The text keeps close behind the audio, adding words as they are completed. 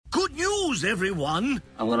news, everyone.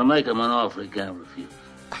 I'm gonna make him an offer he can't refuse.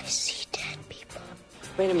 I see dead people.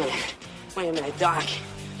 Wait a minute, Doc.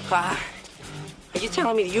 Are you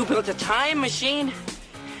telling me that you built a time machine?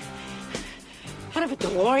 Out of a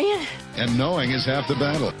DeLorean? And knowing is half the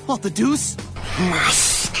battle. What, the deuce?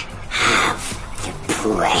 Must have the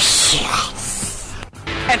precious.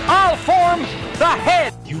 And I'll form the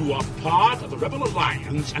head! You are part of the Rebel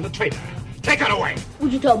Alliance and a traitor. Take it away!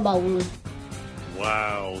 What you talking about, Willie?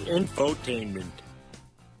 Wow, infotainment.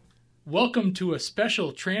 Welcome to a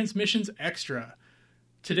special Transmissions Extra.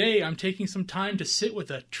 Today I'm taking some time to sit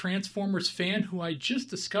with a Transformers fan who I just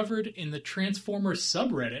discovered in the Transformers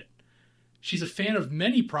subreddit. She's a fan of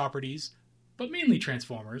many properties, but mainly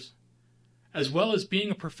Transformers, as well as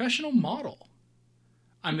being a professional model.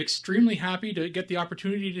 I'm extremely happy to get the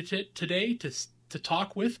opportunity today to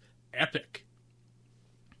talk with Epic.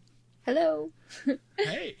 Hello.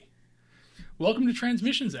 Hey. Welcome to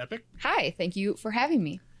Transmissions, Epic. Hi, thank you for having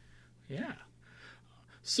me. Yeah.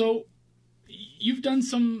 So, you've done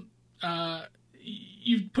some,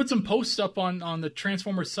 you've put some posts up on the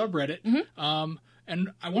Transformers subreddit, and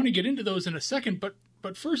I want to get into those in a second,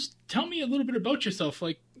 but first, tell me a little bit about yourself,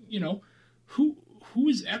 like, you know, who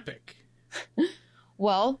is Epic?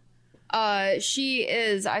 Well, she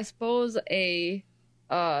is, I suppose, a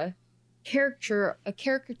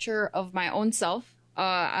caricature of my own self.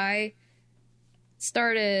 I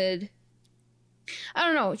started, I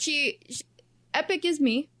don't know, Epic is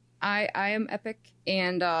me. I am Epic,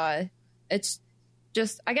 and it's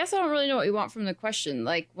just, I guess I don't really know what you want from the question.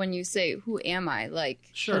 Like, when you say, who am I? Like,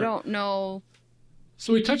 sure. I don't know.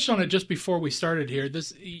 So we touched on it just before we started here.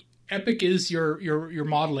 This Epic is your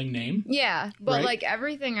modeling name. Yeah, but right? Like,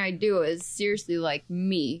 everything I do is seriously like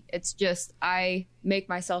me. It's just, I make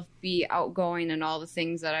myself be outgoing and all the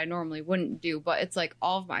things that I normally wouldn't do. But it's like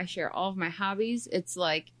I share all of my hobbies. It's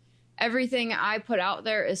like everything I put out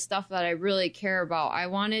there is stuff that I really care about. I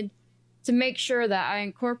wanted to make sure that I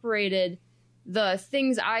incorporated the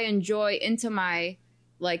things I enjoy into my,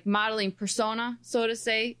 like, modeling persona, so to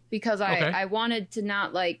say, because I wanted to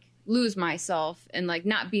not, like, lose myself and, like,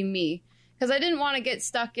 not be me. Because I didn't want to get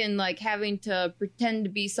stuck in, like, having to pretend to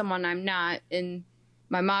be someone I'm not in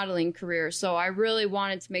my modeling career. So I really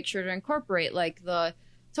wanted to make sure to incorporate, like, the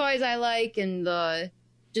toys I like and the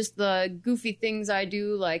goofy things I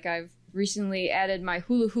do. Like, I've recently added my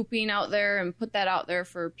hula hooping out there and put that out there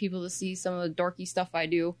for people to see some of the dorky stuff I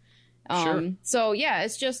do. Sure. So yeah,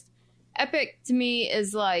 it's just, Epic to me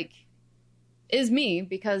is me,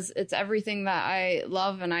 because it's everything that I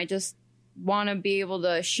love, and I just want to be able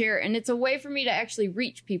to share. And it's a way for me to actually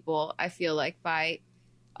reach people, I feel like, by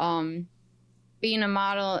being a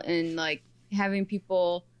model and, like, having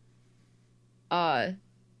people,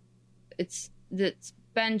 it's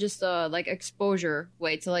been just a, like, exposure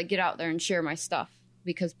way to, like, get out there and share my stuff,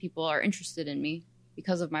 because people are interested in me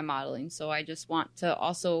because of my modeling. So I just want to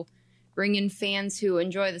also bring in fans who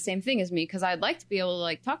enjoy the same thing as me, because I'd like to be able to,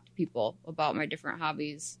 like, talk to people about my different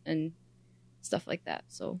hobbies and stuff like that.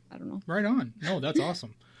 So I don't know. Right on. No, that's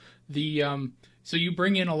awesome. The so you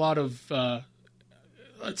bring in a lot of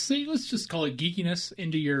let's just call it geekiness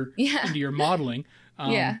into your modeling.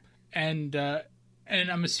 And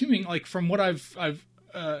I'm assuming, like, from what I've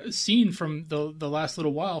seen from the last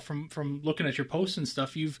little while, from looking at your posts and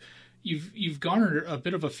stuff, you've garnered a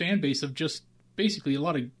bit of a fan base of just basically a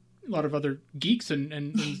lot of other geeks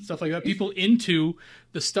and stuff like that. People into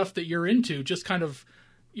the stuff that you're into, just kind of,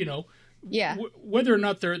 you know, whether or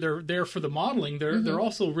not they're there for the modeling, they're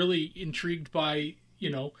also really intrigued by,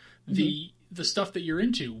 you know, the stuff that you're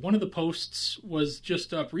into. One of the posts was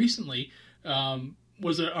just up recently,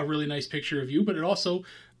 was a really nice picture of you, but it also,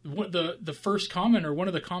 the first comment, or one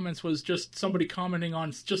of the comments, was just somebody commenting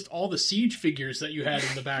on just all the Siege figures that you had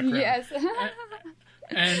in the background. Yes.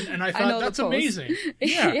 And I thought, that's amazing.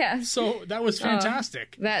 Yeah. Yeah. So that was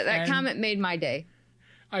fantastic. That comment made my day.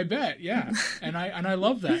 I bet. Yeah. and I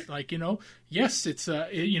love that. Like, you know, yes, it's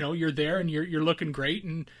you know, you're there and you're looking great,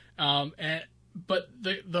 but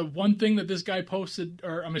the one thing that this guy posted,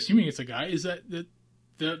 or I'm assuming it's a guy, is that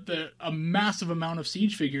a massive amount of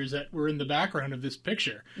Siege figures that were in the background of this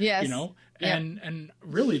picture. Yes. You know, and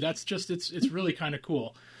really, that's just, it's really kind of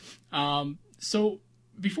cool. So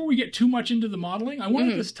before we get too much into the modeling, I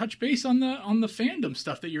wanted to touch base on the fandom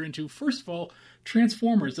stuff that you're into. First of all,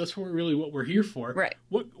 Transformers. That's what we're here for. Right.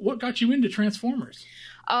 What got you into Transformers?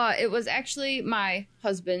 It was actually my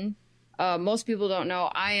husband. Most people don't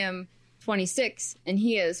know I am 26 and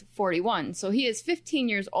he is 41, so he is 15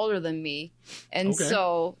 years older than me, and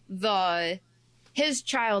so his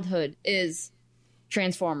childhood is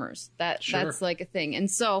Transformers. That's like a thing,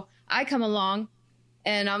 and so I come along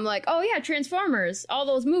And I'm like, oh yeah, Transformers, all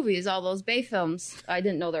those movies, all those Bay films. I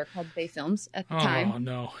didn't know they were called Bay films at the time. Oh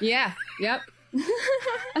no. Yeah. Yep.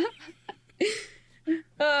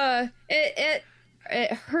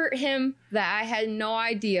 It hurt him that I had no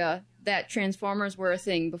idea that Transformers were a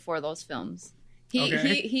thing before those films.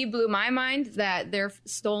 He blew my mind that they're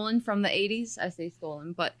stolen from the 80s. I say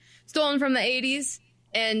stolen, but stolen from the 80s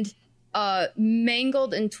and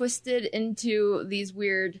mangled and twisted into these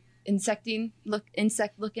weird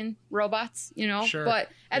insect-looking robots, you know? Sure. But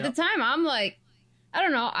at the time, I'm like, I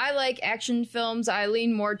don't know. I like action films. I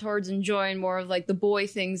lean more towards enjoying more of like the boy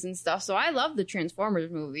things and stuff. So I love the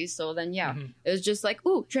Transformers movies. So then, yeah, it was just like,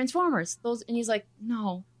 ooh, Transformers. Those, and he's like,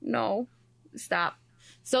 no, stop.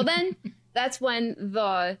 So then that's when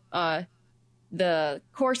the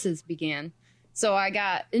courses began. So I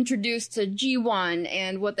got introduced to G1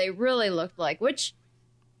 and what they really looked like, which,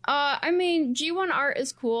 I mean, G1 art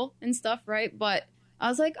is cool and stuff, right? But I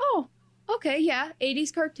was like, oh, okay, yeah,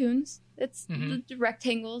 80s cartoons. It's the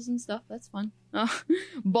rectangles and stuff. That's fun.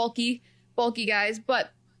 Bulky guys.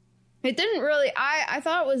 But it didn't really, I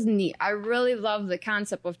thought it was neat. I really love the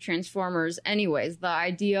concept of Transformers anyways. The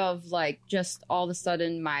idea of like just all of a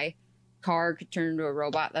sudden my car could turn into a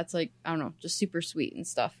robot. That's like, I don't know, just super sweet and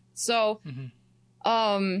stuff. So,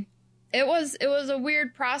 it was a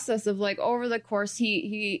weird process of like over the course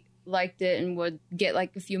he liked it and would get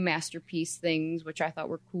like a few masterpiece things which I thought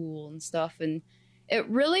were cool and stuff, and it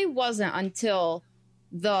really wasn't until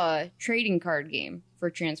the trading card game for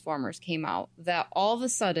Transformers came out that all of a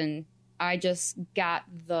sudden I just got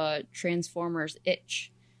the Transformers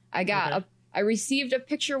itch. I received a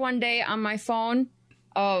picture one day on my phone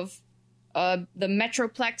of the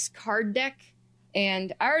Metroplex card deck.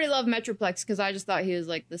 And I already love Metroplex because I just thought he was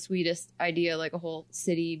like the sweetest idea, like a whole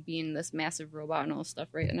city being this massive robot and all this stuff,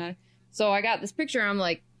 right? So I got this picture and I'm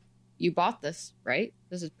like, you bought this, right?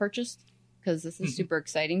 This is purchased? Because this is super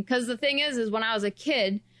exciting. Because the thing is when I was a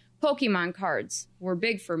kid, Pokemon cards were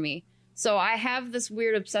big for me. So I have this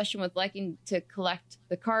weird obsession with liking to collect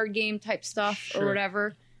the card game type stuff or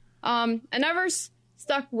whatever. I never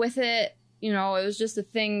stuck with it. You know, it was just a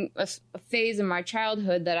thing, a phase in my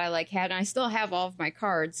childhood that I like had, and I still have all of my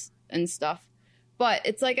cards and stuff. But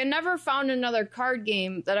it's like I never found another card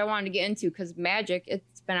game that I wanted to get into because Magic,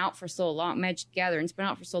 it's been out for so long. Magic the Gathering's been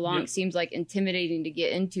out for so long. It seems like intimidating to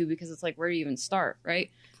get into because it's like, where do you even start, right?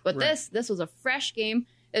 But this was a fresh game.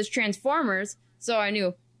 It was Transformers, so I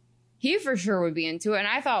knew he for sure would be into it, and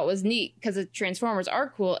I thought it was neat because the Transformers are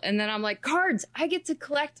cool. And then I'm like, cards! I get to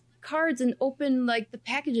collect cards and open like the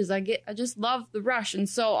packages. I just love the rush. And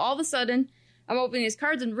so all of a sudden I'm opening these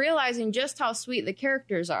cards and realizing just how sweet the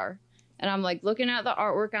characters are. And I'm like looking at the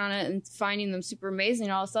artwork on it and finding them super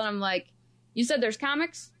amazing. All of a sudden I'm like, you said there's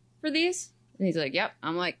comics for these? And he's like, yep.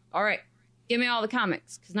 I'm like, all right, give me all the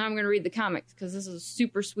comics because now I'm going to read the comics because this is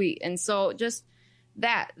super sweet. And so just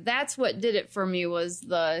that's what did it for me was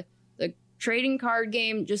the trading card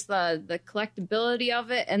game, just the collectability of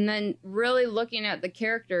it, and then really looking at the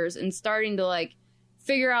characters and starting to like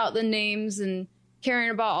figure out the names and caring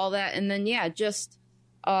about all that. And then just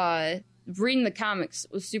reading the comics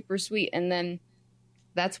was super sweet. And then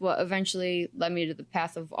that's what eventually led me to the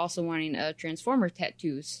path of also wanting Transformer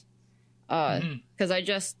tattoos. Because I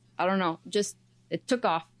don't know, it took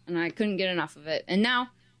off and I couldn't get enough of it. And now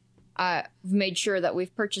I've made sure that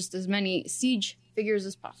we've purchased as many Siege figures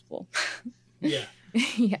as possible. Yeah.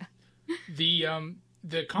 Yeah.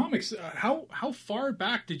 The comics, how far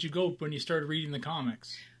back did you go when you started reading the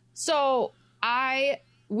comics? So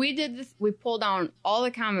we pulled down all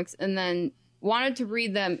the comics and then wanted to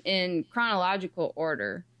read them in chronological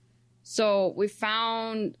order. So we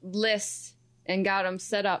found lists and got them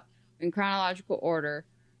set up in chronological order.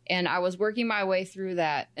 And I was working my way through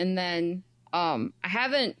that. And then I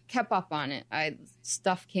haven't kept up on it.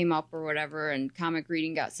 Stuff came up or whatever, and comic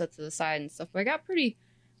reading got set to the side and stuff. But I got pretty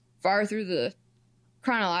far through the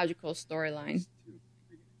chronological storyline.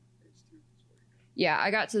 Yeah,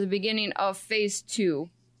 I got to the beginning of phase 2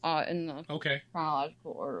 in the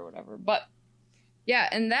chronological order or whatever. But yeah,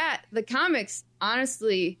 and the comics,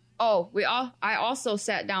 honestly, I also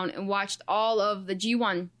sat down and watched all of the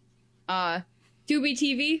G1. Tubi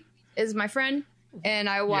TV is my friend. And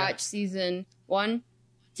I watched season 1,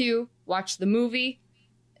 2, watched the movie,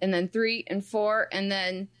 and then 3 and 4, and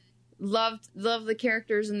then loved the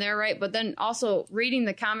characters in there, right? But then also reading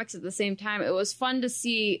the comics at the same time, it was fun to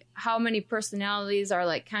see how many personalities are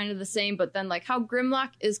like kind of the same, but then like how Grimlock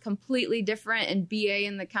is completely different and BA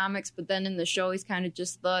in the comics, but then in the show he's kind of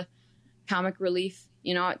just the comic relief,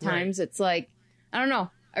 you know, at times. It's like, I don't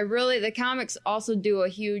know. The comics also do a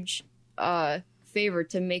huge favor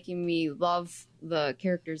to making me love the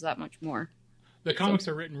characters that much more. The comics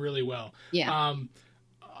are written really well. Yeah.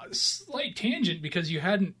 Slight tangent, because you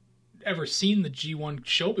hadn't ever seen the G1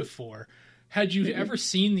 show before. Had you ever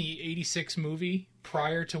seen the 86 movie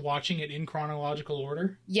prior to watching it in chronological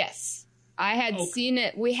order? Yes. I had seen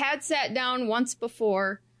it. We had sat down once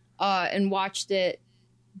before and watched it.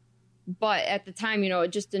 But at the time, it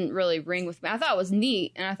just didn't really ring with me. I thought it was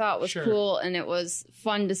neat, and I thought it was cool, and it was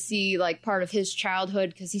fun to see, like, part of his childhood,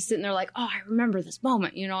 because he's sitting there like, oh, I remember this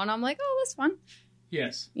moment, and I'm like, oh, that's fun.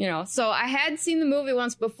 Yes. So I had seen the movie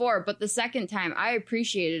once before, but the second time I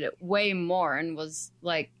appreciated it way more and was,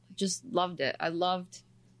 like, just loved it. I loved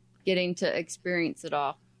getting to experience it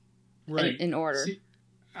all in order. See,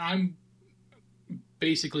 I'm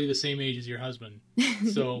basically the same age as your husband,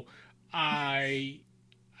 so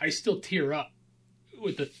I still tear up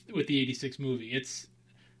with the 86 movie. It's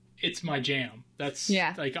my jam. That's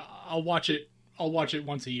like, I'll watch it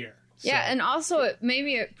once a year. So. Yeah, and also it made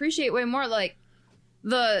me appreciate way more, like,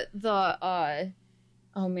 the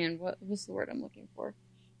oh man, what's the word I'm looking for?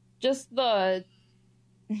 Just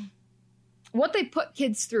what they put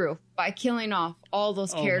kids through by killing off all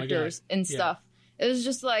those characters and stuff. It was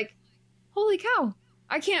just like, holy cow.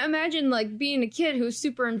 I can't imagine, like, being a kid who's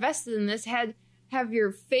super invested in this, have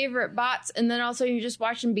your favorite bots, and then also you just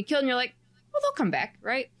watch them be killed, and you're like, well, they'll come back,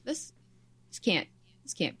 right? This can't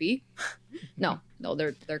be. no,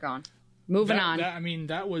 they're gone. Moving on.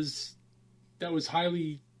 That was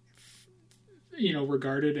highly,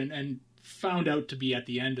 regarded and found out to be at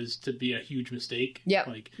the end as to be a huge mistake.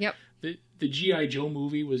 Yep. The G.I. Joe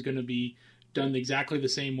movie was going to be done exactly the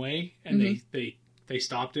same way, and they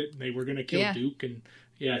stopped it. And they were going to kill Duke, and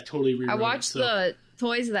totally rewrote it. I watched the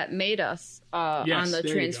Toys That Made Us on the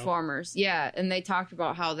Transformers. Yeah, and they talked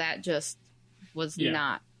about how that just was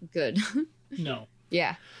not good. No.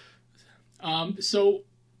 Yeah. So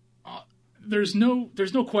there's no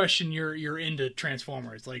question you're into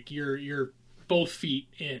Transformers. Like, you're both feet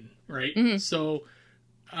in, right? Mm-hmm. So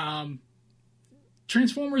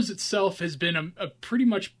Transformers itself has been a pretty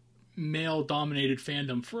much male-dominated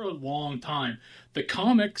fandom for a long time. The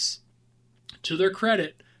comics, to their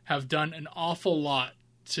credit, have done an awful lot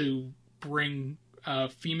to bring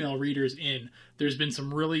female readers in. There's been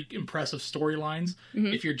some really impressive storylines. Mm-hmm.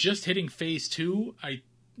 If you're just hitting phase 2,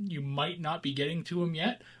 you might not be getting to them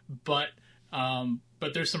yet, but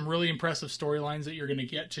there's some really impressive storylines that you're going to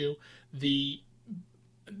get to.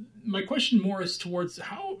 My question more is towards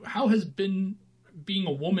how has been being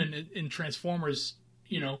a woman in Transformers,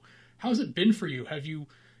 how's it been for you? Have you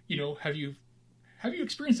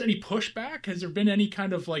experienced any pushback? Has there been any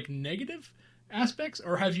kind of, like, negative aspects,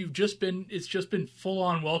 or have you it's just been full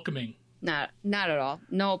on welcoming? Not at all.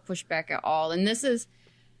 No pushback at all. And this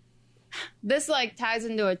like ties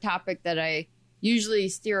into a topic that I usually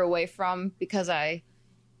steer away from, because I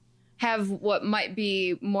have what might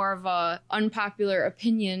be more of a unpopular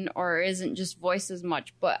opinion or isn't just voiced as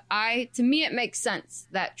much. But to me, it makes sense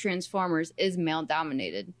that Transformers is male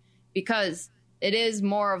dominated, because it is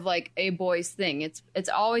more of like a boys thing. It's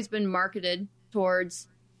always been marketed towards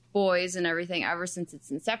boys and everything ever since its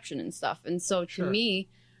inception and stuff. And so to me,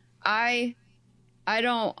 I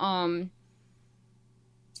don't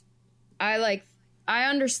I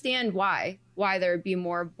understand why there'd be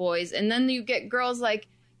more boys. And then you get girls like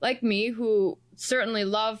me who certainly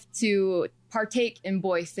love to partake in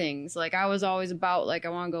boy things. Like, I was always about, like, I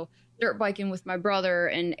want to go dirt biking with my brother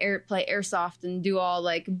and play airsoft and do all,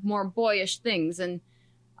 like, more boyish things. And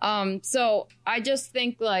so I just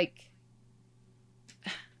think, like,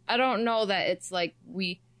 I don't know that it's like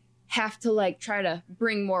we have to, like, try to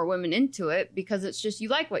bring more women into it, because it's just, you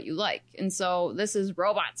like what you like. And so this is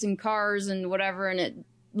robots and cars and whatever, and it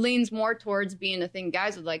leans more towards being a thing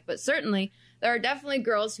guys would like. But certainly there are definitely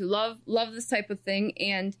girls who love this type of thing,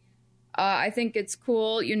 and I think it's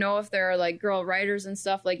cool, if there are, like, girl writers and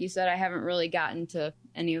stuff. Like you said, I haven't really gotten to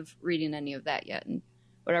reading any of that yet and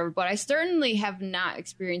whatever, but I certainly have not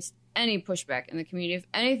experienced any pushback in the community. If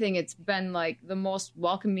anything, it's been, like, the most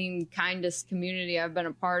welcoming, kindest community I've been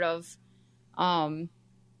a part of, and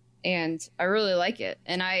I really like it.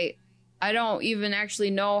 And I don't even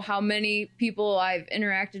actually know how many people I've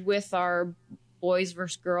interacted with are boys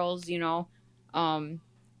versus girls, and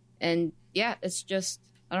yeah, it's just,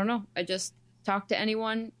 I don't know. I just talk to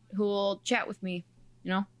anyone who will chat with me,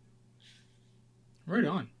 Right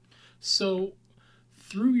on. So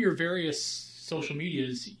through your various social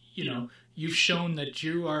medias, you've shown that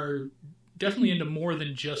you are definitely into more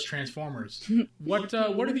than just Transformers. What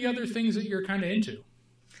are the other things that you're kind of into?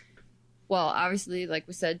 Well, obviously, like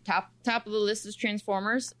we said, top of the list is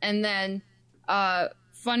Transformers. And then,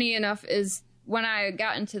 funny enough, is when I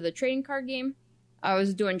got into the trading card game, I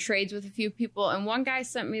was doing trades with a few people, and one guy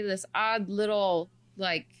sent me this odd little,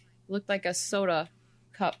 like, looked like a soda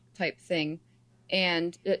cup type thing,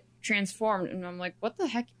 and it transformed, and I'm like, what the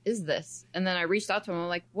heck is this? And then I reached out to him, I'm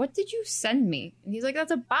like, what did you send me? And he's like,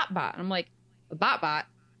 that's a bot. And I'm like, a bot?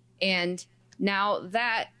 And now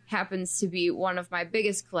that happens to be one of my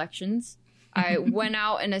biggest collections. I went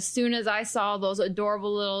out, and as soon as I saw those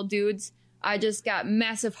adorable little dudes, I just got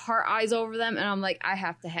massive heart eyes over them, and I'm like, I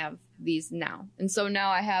have to have these now. And so now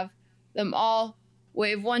I have them all,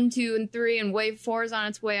 wave 1, 2, and 3, and wave 4 is on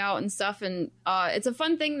its way out and stuff. And it's a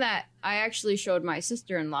fun thing that I actually showed my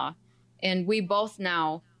sister-in-law, and we both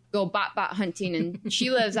now go bot hunting, and she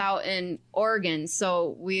lives out in Oregon,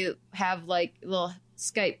 so we have like little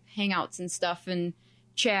Skype hangouts and stuff and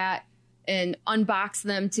chat and unbox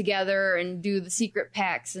them together and do the secret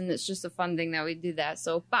packs, and it's just a fun thing that we do that.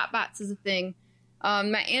 So bots is a thing.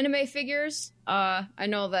 My anime figures, I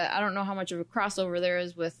know that I don't know how much of a crossover there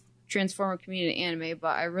is with Transformer community anime,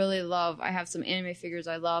 but I have some anime figures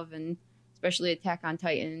I love, and especially Attack on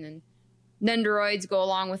Titan, and Nendoroids go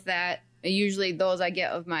along with that. Usually those I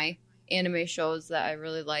get of my anime shows that I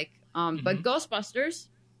really like. But Ghostbusters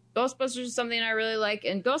is something I really like,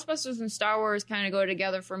 and Ghostbusters and Star Wars kind of go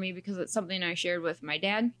together for me because it's something I shared with my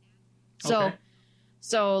dad.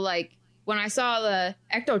 So like when I saw the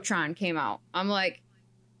Ectotron came out, I'm like,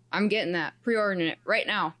 I'm getting that, pre-ordering it right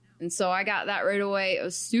now. And so I got that right away. I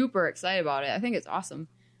was super excited about it. I think it's awesome.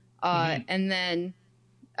 And then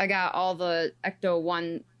I got all the Ecto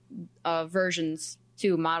 1 versions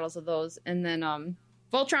too, models of those. And then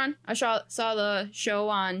Voltron, I saw the show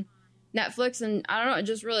on Netflix, and I don't know, I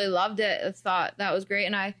just really loved it. I thought that was great,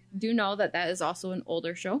 and I do know that is also an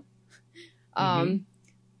older show. Didn't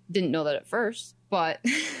know that at first, but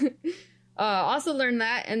also learned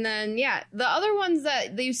that. And then the other ones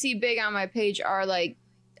that you see big on my page are like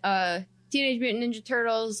Teenage Mutant Ninja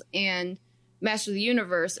Turtles and Master of the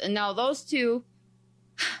Universe. And now those two,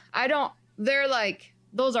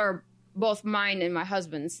 those are both mine and my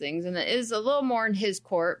husband's things, and it is a little more in his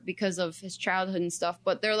court because of his childhood and stuff,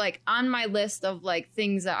 but they're like on my list of like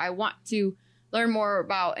things that I want to learn more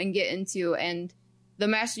about and get into. And the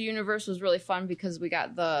Master Universe was really fun because we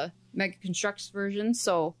got the Mega Construx version,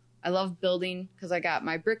 so I love building because I got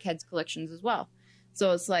my Brickheads collections as well.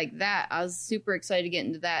 So it's like that, I was super excited to get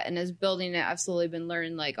into that, and as building it, I've slowly been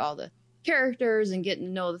learning like all the characters and getting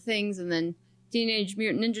to know the things. And then Teenage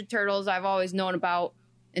Mutant Ninja Turtles I've always known about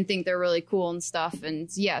and think they're really cool and stuff. And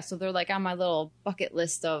so they're like on my little bucket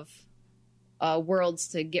list of worlds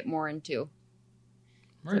to get more into.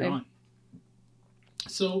 Right on.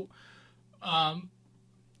 So,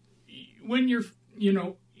 when you're,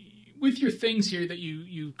 with your things here that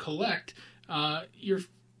you collect, your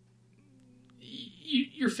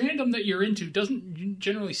fandom that you're into doesn't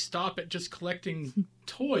generally stop at just collecting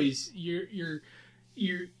toys. You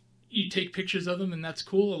take pictures of them, and that's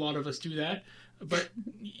cool. A lot of us do that. But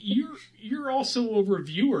you're also a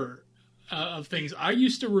reviewer of things. I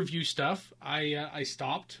used to review stuff. I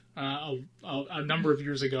stopped a number of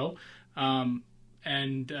years ago,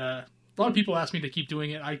 and a lot of people asked me to keep doing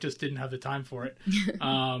it. I just didn't have the time for it.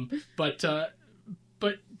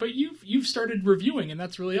 But you've started reviewing, and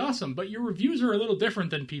that's really awesome. But your reviews are a little different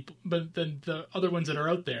than the other ones that are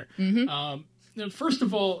out there. First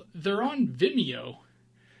of all, they're on Vimeo.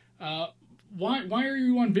 Why are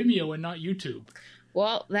you on Vimeo and not YouTube?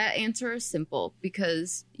 Well, that answer is simple,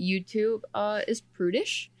 because YouTube is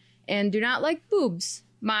prudish and do not like boobs.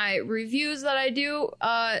 My reviews that I do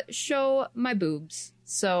show my boobs,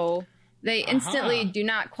 so they instantly do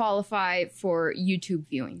not qualify for YouTube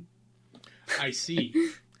viewing. I see.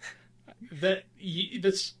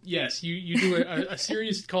 Yes. You do a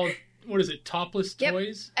series called, what is it, Topless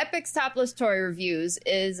Toys? Epic's Topless Toy Reviews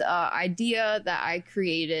is an idea that I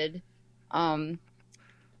created.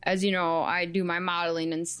 As you know, I do my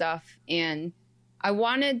modeling and stuff, and I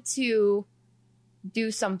wanted to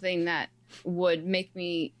do something that would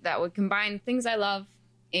combine things I love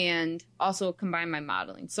and also combine my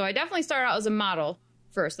modeling. So I definitely started out as a model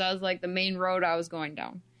first. That was like the main road I was going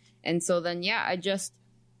down. And so then, I just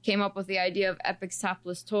came up with the idea of Epic's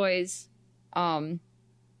Topless Toys. I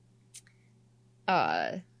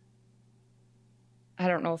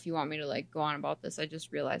don't know if you want me to like go on about this. I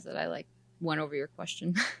just realized that I went over your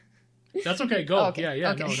question. That's okay. Go. Okay.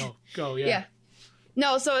 Yeah. Okay. No. Go. Yeah. Yeah.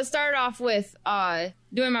 No, so it started off with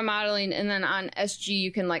doing my modeling, and then on SG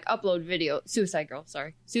you can like upload video. Suicide Girls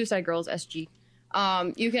SG.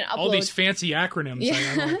 You can upload all these fancy acronyms.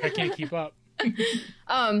 I can't keep up.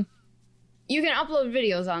 you can upload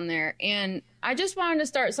videos on there, and I just wanted to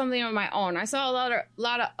start something on my own. I saw a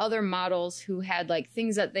lot of other models who had like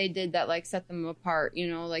things that they did that like set them apart. You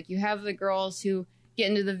know, like you have the girls who get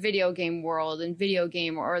into the video game world and video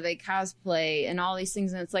game, or they cosplay and all these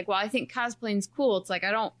things. And it's like, well, I think cosplaying's cool. It's like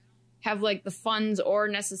I don't have like the funds or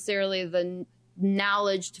necessarily the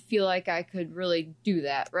knowledge to feel like I could really do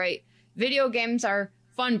that, right? Video games are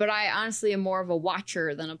fun, but I honestly am more of a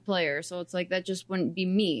watcher than a player. So it's like that just wouldn't be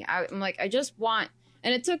me. I'm like, I just want,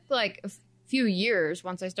 and it took like a few years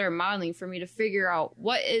once I started modeling for me to figure out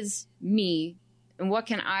what is me and what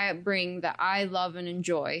can I bring that I love and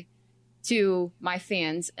enjoy to my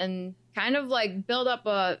fans, and kind of like build up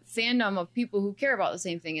a fandom of people who care about the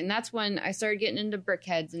same thing. And that's when I started getting into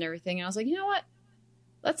BrickHeadz and everything. And I was like, you know what?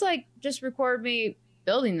 Let's like just record me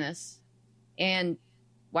building this. And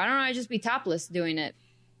why don't I just be topless doing it?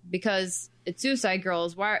 Because it's Suicide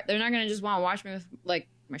Girls. Why they're not going to just want to watch me with like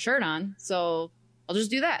my shirt on. So I'll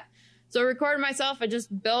just do that. So I recorded myself. I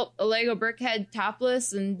just built a Lego BrickHead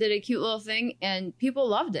topless and did a cute little thing. And people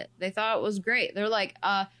loved it. They thought it was great. They're like,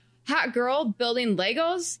 hot girl building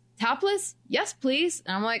Legos topless? Yes, please.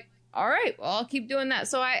 And I'm like, all right, well, I'll keep doing that.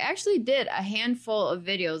 So I actually did a handful of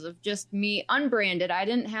videos of just me unbranded. I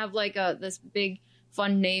didn't have like this big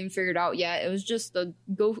fun name figured out yet. It was just a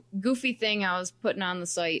goofy thing I was putting on the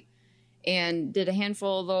site, and did a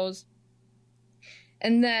handful of those.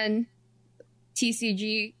 And then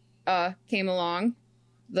TCG came along,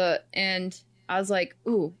 and I was like,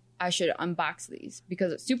 ooh, I should unbox these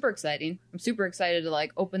because it's super exciting. I'm super excited to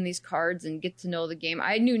like open these cards and get to know the game.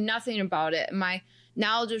 I knew nothing about it. My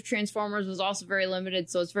knowledge of Transformers was also very limited,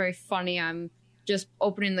 so it's very funny. I'm just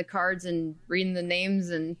opening the cards and reading the names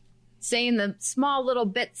and saying the small little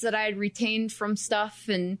bits that I had retained from stuff,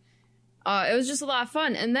 and it was just a lot of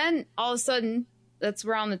fun. And then all of a sudden, that's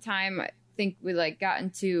around the time I think we like got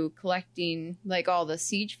into collecting like all the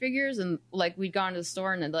Siege figures, and like we'd gone to the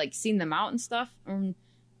store and had like seen them out and stuff.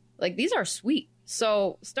 Like, these are sweet.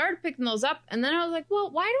 So started picking those up. And then I was like,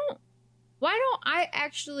 well, why don't I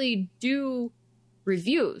actually do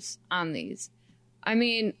reviews on these? I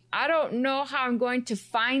mean, I don't know how I'm going to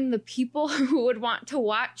find the people who would want to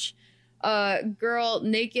watch a girl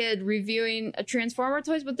naked reviewing a Transformer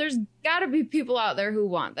toys, but there's got to be people out there who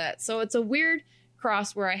want that. So it's a weird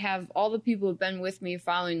cross where I have all the people who've been with me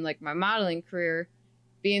following like my modeling career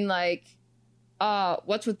being like,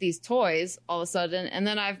 what's with these toys all of a sudden? And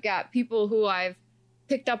then I've got people who I've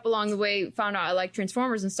picked up along the way, found out I like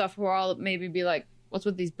Transformers and stuff, who are all maybe be like, what's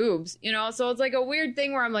with these boobs? You know, so it's like a weird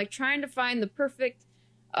thing where I'm like trying to find the perfect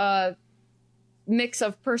mix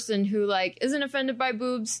of person who like isn't offended by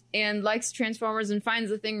boobs and likes Transformers and finds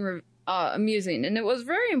the thing amusing. And it was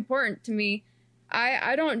very important to me.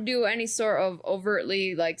 I don't do any sort of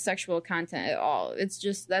overtly like sexual content at all. It's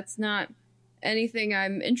just, that's not anything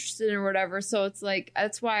I'm interested in or whatever. So it's like,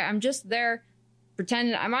 that's why I'm just there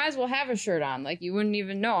pretending. I might as well have a shirt on. Like, you wouldn't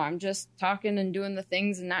even know. I'm just talking and doing the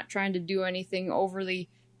things and not trying to do anything overly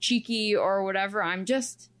cheeky or whatever. I'm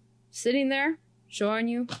just sitting there showing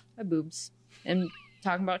you my boobs and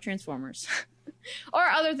talking about Transformers or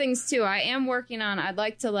other things too. I am working on, I'd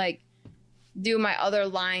like to like do my other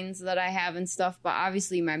lines that I have and stuff, but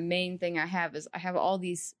obviously my main thing I have is I have all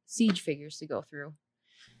these Siege figures to go through.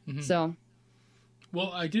 Mm-hmm. So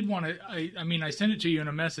well, I did want to. I mean, I sent it to you in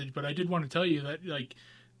a message, but I did want to tell you that,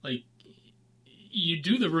 like, you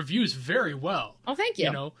do the reviews very well. Oh, thank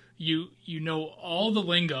you. You know all the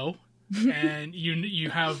lingo, and you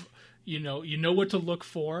have you know what to look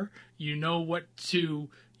for. You know what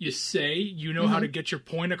you say. You know how to get your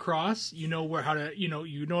point across. You know how to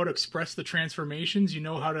how to express the transformations. You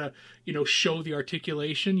know how to show the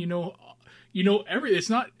articulation. You know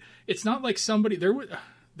everything. It's not like somebody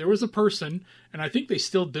there was a person, and I think they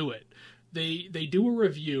still do it. They do a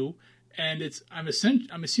review, and I'm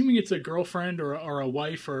assuming it's a girlfriend or a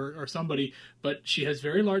wife or somebody, but she has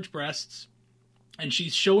very large breasts, and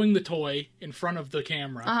she's showing the toy in front of the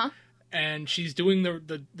camera, and she's doing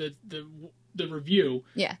the review.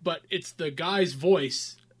 Yeah. But it's the guy's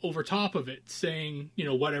voice over top of it saying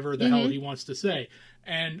whatever the hell he wants to say,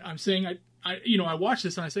 and I'm saying I watch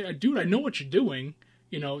this and I say, dude, I know what you're doing.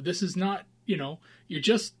 This is not. You're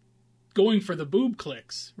just going for the boob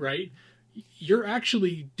clicks, right? You're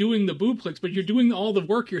actually doing the boob clicks, but you're doing all the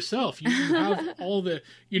work yourself. You have all the,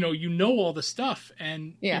 all the stuff.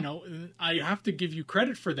 And, I have to give you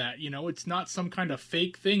credit for that. It's not some kind of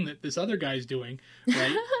fake thing that this other guy's doing,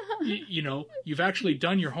 right? You've actually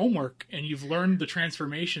done your homework, and you've learned the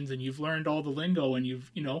transformations, and you've learned all the lingo, and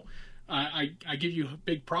I give you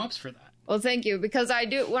big props for that. Well, thank you. Because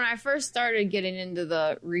when I first started getting into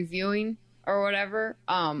the reviewing or whatever,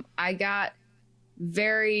 I got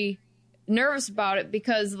very nervous about it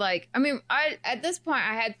because, like, I mean, at this point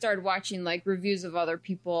I had started watching like reviews of other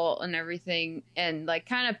people and everything, and like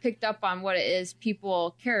kind of picked up on what it is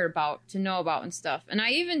people care about to know about and stuff. And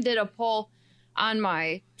I even did a poll on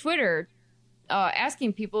my Twitter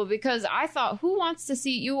asking people, because I thought, who wants to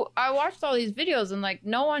see you? I watched all these videos and like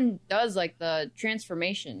no one does like the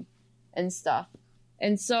transformation and stuff.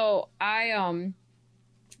 And so I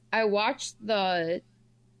watched the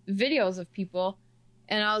videos of people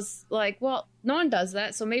and I was like, well, no one does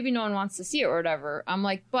that, so maybe no one wants to see it or whatever. I'm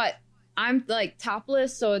like, but I'm like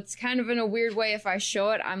topless, so it's kind of in a weird way if I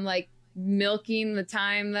show it, I'm like milking the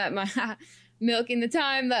time that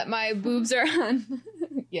my boobs are on.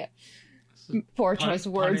 Yeah. Poor choice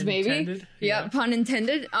of words, maybe. Yeah, pun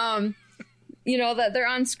intended. You know, that they're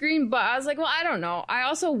on screen, but I was like, well, I don't know.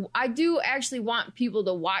 I do actually want people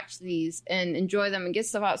to watch these and enjoy them and get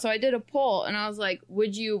stuff out. So I did a poll and I was like,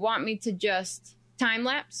 would you want me to just time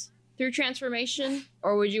lapse through transformation,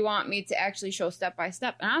 or would you want me to actually show step by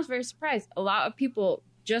step? And I was very surprised. A lot of people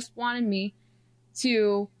just wanted me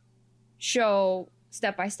to show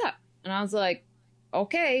step by step. And I was like,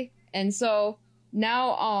 okay. And so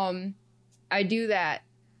now I do that.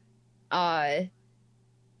 My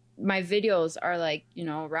videos are like, you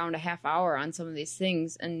know, around a half hour on some of these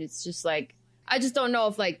things, and it's just like, I just don't know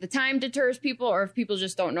if like the time deters people or if people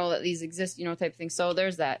just don't know that these exist, you know, type thing. So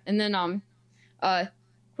there's that. And then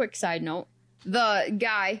quick side note, the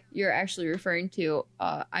guy you're actually referring to,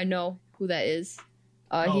 I know who that is.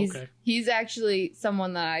 He's actually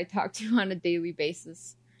someone that I talk to on a daily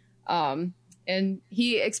basis. And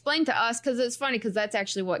he explained to us, because it's funny, because that's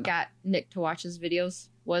actually what got Nick to watch his videos,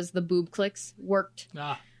 was the boob clicks worked.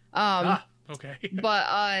 Okay.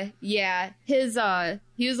 But yeah, he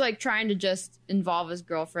was like trying to just involve his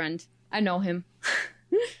girlfriend. I know him.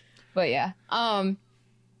 But yeah.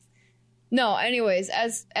 No, anyways,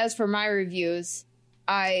 as for my reviews,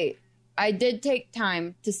 I did take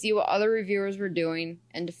time to see what other reviewers were doing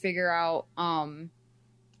and to figure out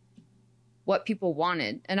what people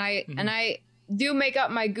wanted. And I do make up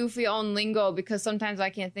my goofy own lingo, because sometimes I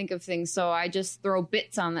can't think of things, so I just throw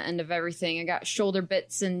bits on the end of everything. I got shoulder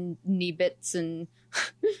bits and knee bits, and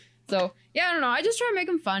so yeah, I don't know. I just try to make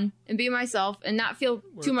them fun and be myself and not feel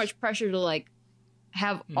too much pressure to like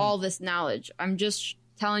have all this knowledge. I'm just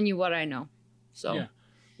telling you what I know. So yeah.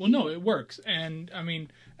 Well, no, it works. And I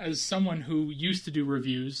mean, as someone who used to do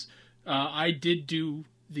reviews, I did do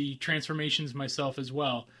the transformations myself as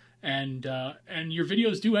well. And your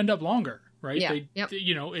videos do end up longer, right? Yeah.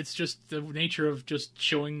 You know, it's just the nature of just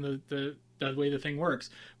showing the way the thing works.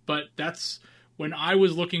 But that's when I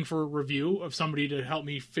was looking for a review of somebody to help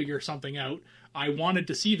me figure something out. I wanted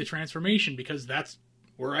to see the transformation, because that's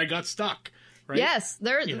where I got stuck. Right? Yes,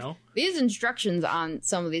 these instructions on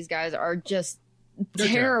some of these guys are just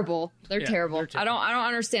terrible. They're terrible. I don't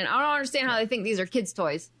understand. I don't understand how they think these are kids'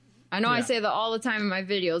 toys. I know I say that all the time in my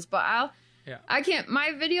videos, but I can't.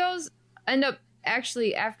 My videos end up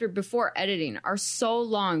actually before editing are so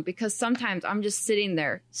long, because sometimes I'm just sitting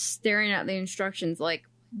there staring at the instructions like,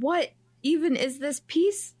 what even is this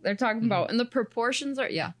piece they're talking about? And the proportions are,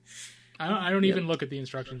 I don't even look at the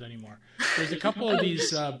instructions anymore. There's a couple of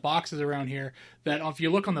these boxes around here that if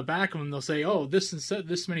you look on the back of them, they'll say, oh,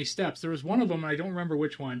 this many steps. There was one of them, and I don't remember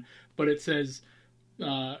which one, but it says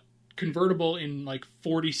convertible in like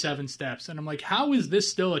 47 steps. And I'm like, how is this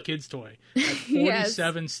still a kid's toy? At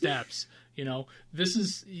 47 steps, you know,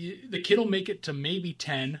 the kid will make it to maybe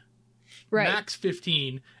 10, max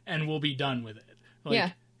 15, and we'll be done with it.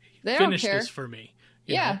 Like, they finish don't care. This for me.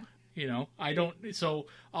 You know? You know, I don't, so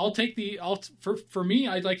I'll take for me,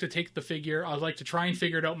 I'd like to take the figure. I'd like to try and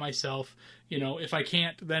figure it out myself. You know, if I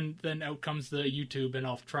can't, then out comes the YouTube, and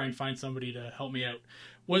I'll try and find somebody to help me out.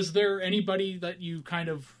 Was there anybody that you kind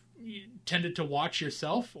of tended to watch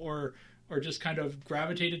yourself, or just kind of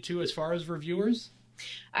gravitated to as far as reviewers?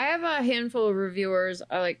 I have a handful of reviewers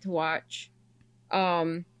I like to watch.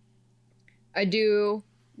 I do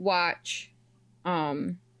watch,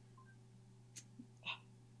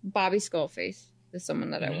 Bobby Skullface is someone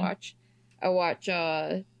that I watch. I watch,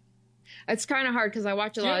 it's kind of hard because I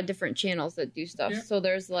watch a lot of different channels that do stuff. So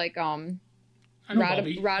there's like, Rodimus,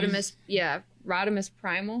 Rodimus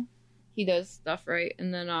Primal. He does stuff, right?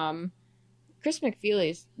 And then, Chris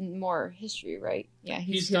McFeely's more history, right? Yeah,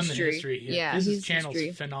 he's done the history. Yeah, his channel's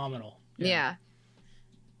history. Phenomenal. Yeah.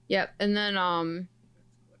 Yep. And then,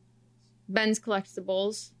 Ben's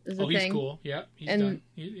Collectibles is a thing. He's cool. Yeah,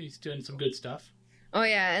 he's doing some good stuff. Oh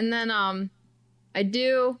yeah, and then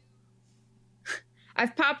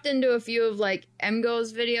I've popped into a few of like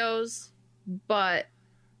Emgo's videos, but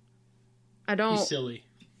I don't. He's silly.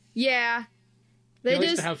 Yeah, They likes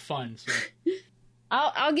just to have fun. So.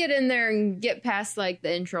 I'll get in there and get past like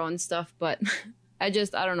the intro and stuff, but I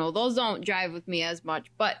don't know. Those don't jive with me as much,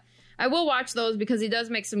 but I will watch those because he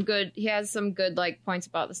has some good like points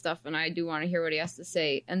about the stuff, and I do want to hear what he has to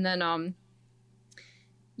say. And then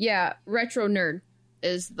yeah, Retro Nerd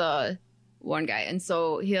is the one guy, and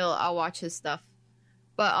so I'll watch his stuff.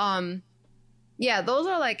 But yeah, those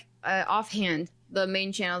are like offhand the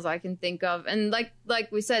main channels I can think of. And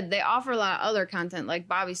like we said, they offer a lot of other content, like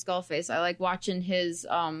Bobby Skullface. I like watching his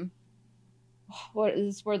what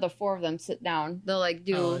is where the four of them sit down. They'll like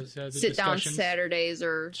do sit down Saturdays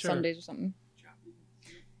or Sundays or something.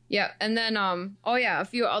 Yeah, and then a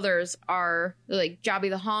few others are like Jobby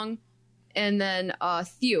the Hung, and then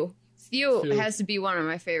Thew. Thew has to be one of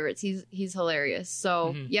my favorites. He's hilarious.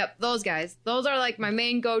 So yep, those guys. Those are like my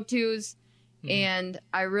main go-tos, and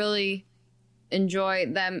I really enjoy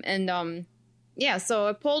them. And yeah, so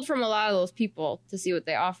I pulled from a lot of those people to see what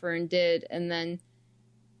they offer and did, and then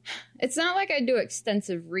it's not like I do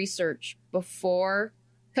extensive research before,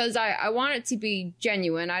 because I want it to be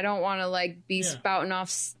genuine. I don't want to like be spouting off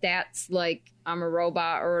stats like I'm a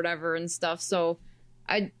robot or whatever and stuff. So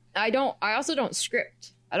I also don't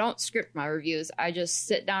script. I don't script my reviews. I just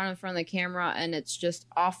sit down in front of the camera and it's just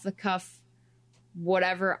off the cuff,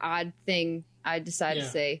 whatever odd thing I decide to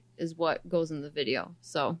say is what goes in the video.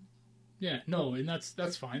 So yeah, no, and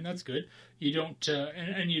that's fine. That's good. You don't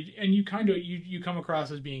and you kind of you come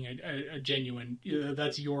across as being a genuine.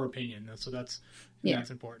 That's your opinion. So that's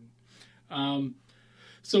important.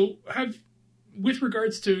 So with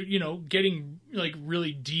regards to getting like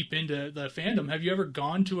really deep into the fandom, have you ever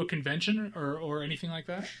gone to a convention or anything like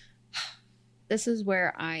that? This is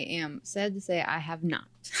where I am sad to say I have not.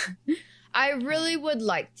 I really would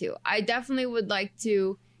like to. I definitely would like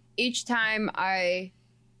to. Each time I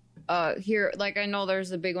hear, like, I know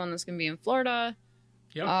there's a big one that's going to be in Florida,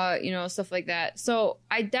 stuff like that. So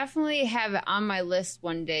I definitely have it on my list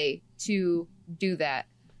one day to do that.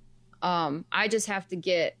 I just have to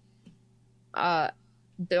get, I'm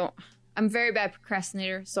a very bad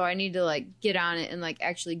procrastinator, so I need to like get on it and like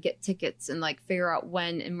actually get tickets and like figure out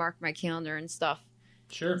when and mark my calendar and stuff.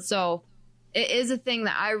 Sure. So it is a thing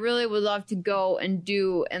that I really would love to go and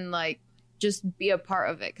do and like just be a part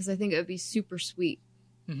of it, because I think it would be super sweet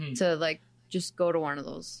to like just go to one of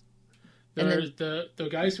those. The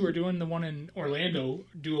guys who are doing the one in Orlando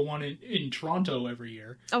do a one in Toronto every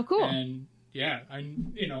year. Oh, cool. And yeah,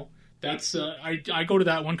 that's I go to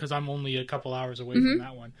that one because I'm only a couple hours away from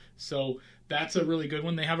that one. So that's a really good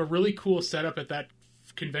one. They have a really cool setup at that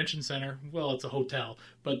convention center. Well, it's a hotel,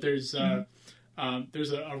 but there's a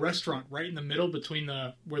restaurant right in the middle between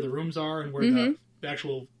where the rooms are and where the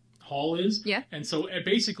actual hall is. Yeah. And so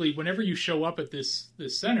basically, whenever you show up at this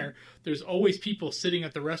center, there's always people sitting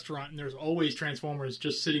at the restaurant, and there's always Transformers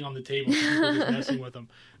just sitting on the table, people just messing with them.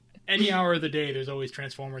 Any hour of the day, there's always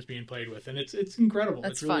Transformers being played with, and it's incredible.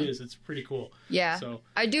 It really is. It's pretty cool. Yeah. So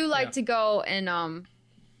I do like to go and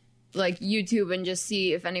like YouTube and just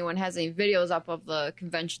see if anyone has any videos up of the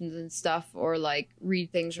conventions and stuff, or like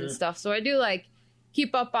read things and stuff. So I do like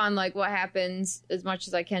keep up on like what happens as much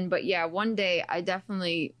as I can. But yeah, one day I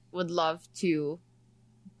definitely would love to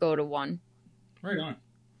go to one. Right on.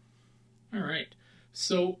 All right.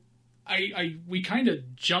 So we kind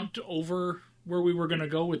of jumped over where we were going to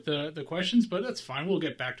go with the questions, but that's fine. We'll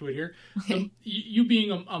get back to it here. Okay. You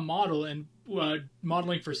being a model and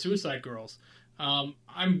modeling for Suicide Girls, I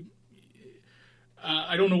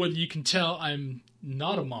don't know whether you can tell I'm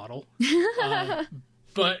not a model,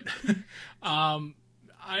 but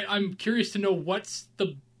I'm curious to know what's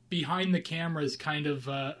the behind the cameras kind of,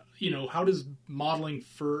 how does modeling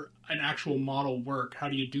for an actual model work? How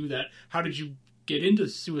do you do that? How did you get into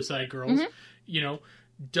Suicide Girls?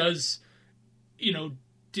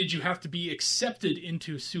 Did you have to be accepted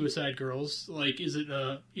into Suicide Girls? Like, is it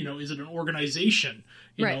is it an organization?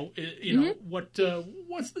 What's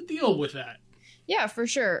the deal with that? Yeah, for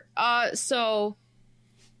sure. So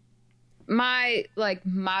my like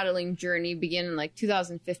modeling journey began in like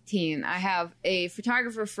 2015. I have a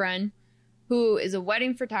photographer friend who is a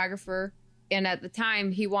wedding photographer, and at the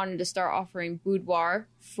time he wanted to start offering boudoir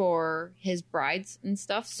for his brides and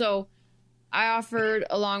stuff. So I offered,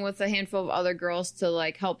 along with a handful of other girls, to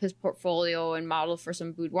like help his portfolio and model for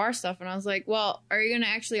some boudoir stuff. And I was like, well, are you going to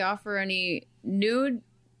actually offer any nude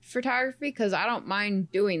photography? Because I don't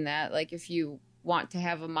mind doing that. Like, if you want to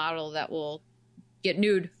have a model that will get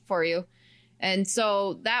nude for you. And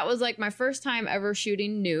so that was like my first time ever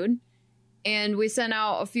shooting nude. And we sent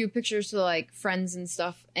out a few pictures to like friends and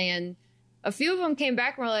stuff. And a few of them came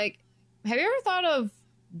back and were like, have you ever thought of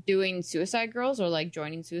doing Suicide Girls or like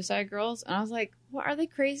joining Suicide Girls? And I was like, what, are they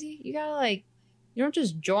crazy? You gotta like, you don't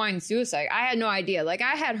just join Suicide. I had no idea. Like,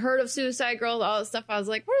 I had heard of Suicide Girls, all that stuff. I was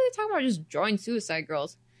like, what are they talking about? Just join Suicide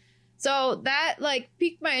Girls. So that like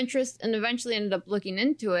piqued my interest and eventually ended up looking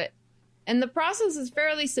into it. And the process is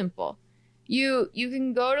fairly simple. You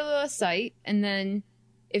can go to the site, and then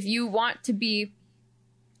if you want to be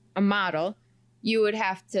a model, you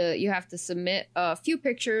have to submit a few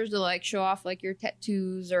pictures to like show off like your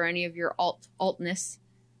tattoos or any of your altness.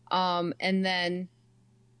 And then,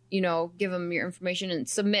 you know, give them your information and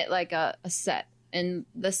submit like a set. And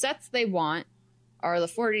the sets they want are the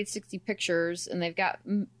 40 to 60 pictures, and they've got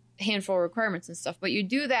a handful of requirements and stuff. But you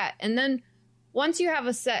do that, and then once you have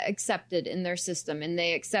a set accepted in their system and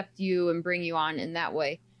they accept you and bring you on in that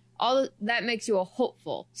way, all that makes you a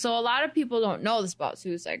hopeful. So a lot of people don't know this about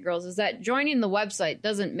Suicide Girls, is that joining the website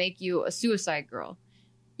doesn't make you a Suicide Girl.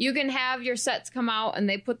 You can have your sets come out and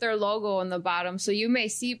they put their logo on the bottom. So you may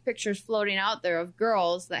see pictures floating out there of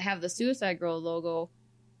girls that have the Suicide Girl logo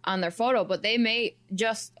on their photo, but they may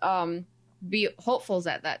just be hopefuls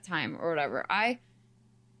at that time or whatever. I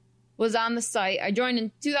was on the site. I joined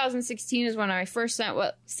in 2016 is when my first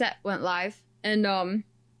set went live. And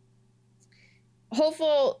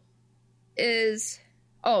hopeful is,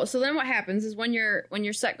 so then what happens is when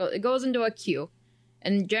your set goes, it goes into a queue.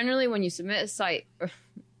 And generally when you submit a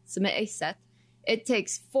set, it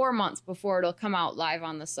takes 4 months before it'll come out live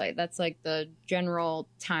on the site. That's like the general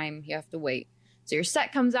time you have to wait. So your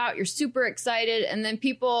set comes out, you're super excited, and then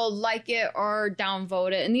people like it or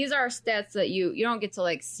downvote it. And these are stats that you don't get to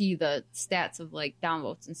like see the stats of like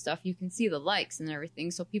downvotes and stuff. You can see the likes and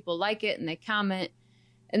everything. So people like it and they comment.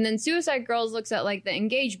 And then Suicide Girls looks at like the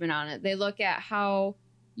engagement on it. They look at how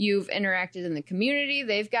you've interacted in the community.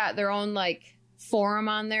 They've got their own like forum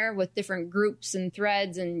on there with different groups and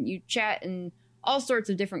threads, and you chat and all sorts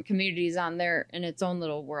of different communities on there in its own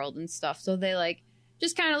little world and stuff. So they like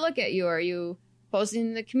just kind of look at you. Are you posting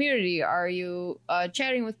in the community? Are you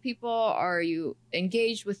chatting with people? Are you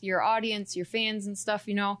engaged with your audience, your fans and stuff,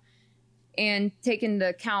 you know, and take into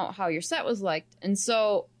account how your set was liked. And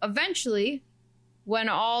so eventually, when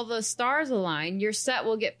all the stars align, your set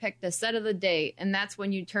will get picked as set of the day, and that's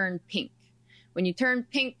when you turn pink. When you turn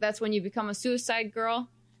pink, that's when you become a Suicide Girl,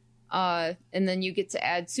 and then you get to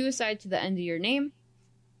add suicide to the end of your name.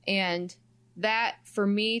 And that, for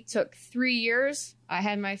me, took 3 years. I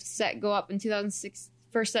had my set go up in 2006,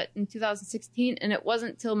 first set in 2016, and it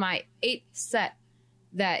wasn't till my 8th set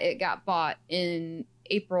that it got bought in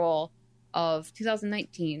April of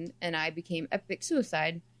 2019, and I became Epic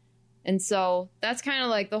Suicide. And so that's kind of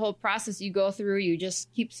like the whole process you go through. You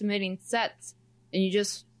just keep submitting sets, and you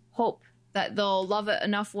just hope that they'll love it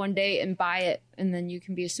enough one day and buy it, and then you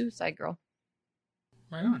can be a Suicide Girl.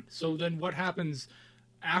 Right on. So then what happens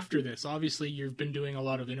after this? Obviously, you've been doing a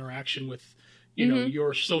lot of interaction with, you know,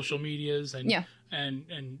 your social medias and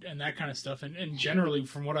that kind of stuff. And generally,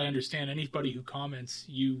 from what I understand, anybody who comments,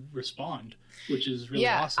 you respond, which is really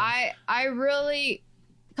awesome. I really,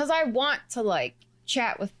 because I want to like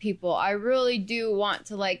chat with people. I really do want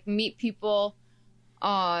to like meet people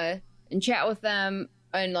and chat with them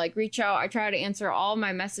and like reach out. I try to answer all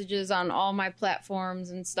my messages on all my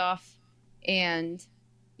platforms and stuff. And,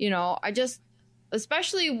 you know, I just,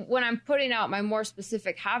 especially when I'm putting out my more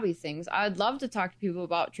specific hobby things, I'd love to talk to people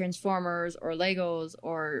about Transformers or Legos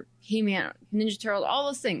or He-Man, Ninja Turtles, all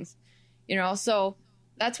those things, you know. So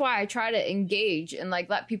that's why I try to engage and like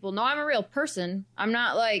let people know I'm a real person. I'm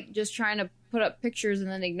not like just trying to put up pictures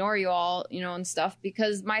and then ignore you all, you know, and stuff,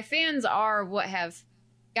 because my fans are what have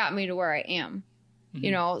got me to where I am,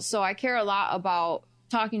 you know. So I care a lot about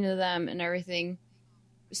talking to them and everything.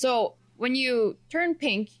 So when you turn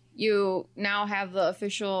pink, you now have the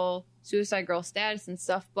official Suicide Girl status and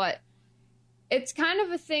stuff, but it's kind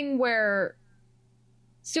of a thing where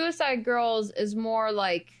Suicide Girls is more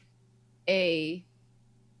like a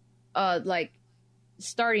like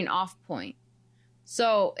starting off point.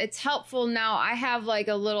 So it's helpful now. I have like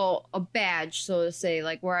a badge, so to say,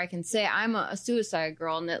 like where I can say I'm a Suicide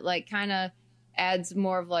Girl, and it like kind of adds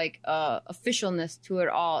more of like officialness to it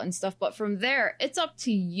all and stuff. But from there, it's up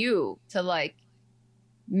to you to like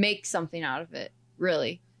make something out of it,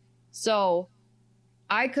 really. So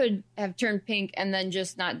I could have turned pink and then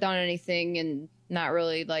just not done anything and not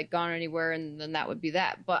really like gone anywhere, and then that would be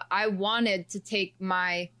that. But I wanted to take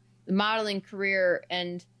my modeling career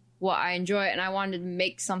and what I enjoy, and I wanted to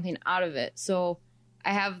make something out of it. So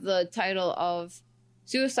I have the title of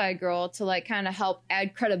Suicide Girl to like kind of help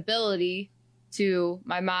add credibility to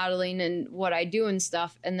my modeling and what I do and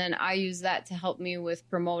stuff. And then I use that to help me with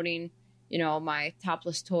promoting, you know, my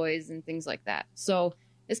topless toys and things like that. So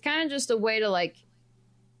it's kind of just a way to like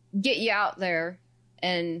get you out there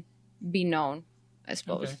and be known, I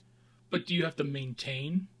suppose. Okay. But do you have to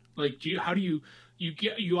maintain? Like, how do you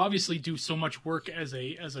obviously do so much work as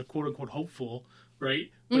a quote unquote hopeful,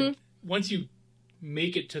 right? But once you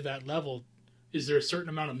make it to that level, is there a certain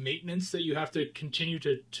amount of maintenance that you have to continue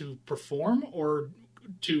to perform, or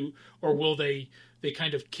will they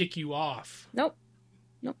kind of kick you off? Nope.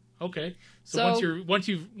 Okay. So once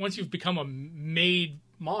you've become a made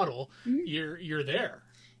model, you're there.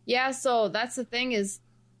 Yeah, so that's the thing is,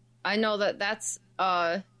 I know that's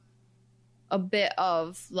a bit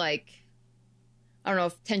of, like, I don't know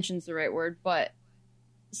if tension's the right word, but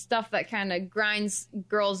stuff that kind of grinds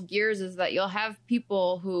girls' gears is that you'll have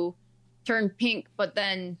people who turn pink, but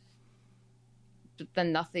then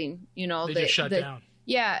nothing, you know. They just shut down.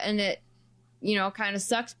 Yeah, and it, you know, kind of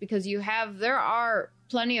sucks because there are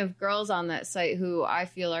plenty of girls on that site who I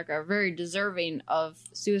feel like are very deserving of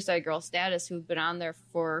Suicide Girl status, who've been on there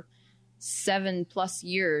for 7+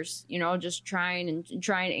 years, you know, just trying,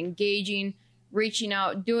 engaging, reaching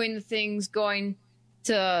out, doing the things, going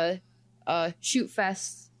to shoot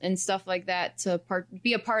fests and stuff like that to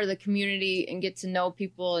be a part of the community and get to know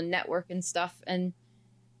people and network and stuff. And,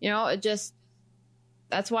 you know,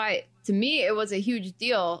 that's why, to me, it was a huge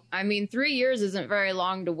deal. I mean, 3 years isn't very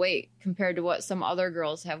long to wait compared to what some other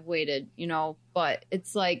girls have waited, you know, but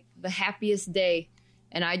it's like the happiest day,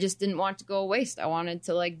 and I just didn't want to go waste. I wanted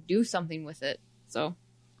to, like, do something with it. So,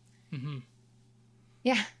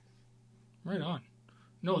 yeah. Right on.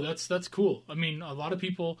 No, that's cool. I mean, a lot of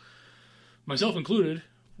people, myself included,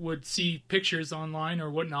 would see pictures online or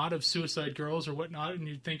whatnot of Suicide Girls or whatnot, and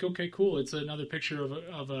you'd think, okay, cool, it's another picture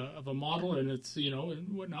of a model, and it's, you know,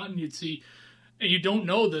 and whatnot, and you'd see, and you don't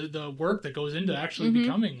know the work that goes into actually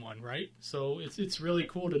becoming one, right? So it's really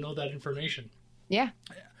cool to know that information. Yeah.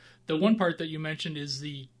 The one part that you mentioned is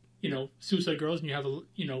the, you know, Suicide Girls, and you have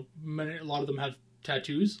a lot of them have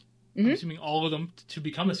tattoos. I'm assuming all of them, to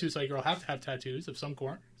become a Suicide Girl, have to have tattoos of some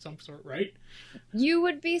sort, right? You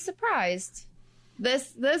would be surprised.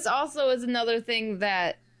 This also is another thing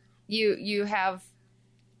that you have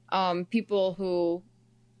people who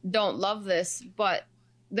don't love this, but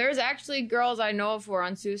there's actually girls I know of who are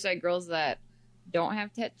on Suicide Girls that don't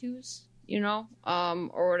have tattoos, you know,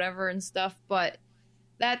 or whatever and stuff. But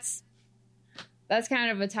that's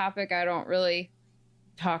kind of a topic I don't really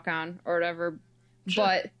talk on or whatever.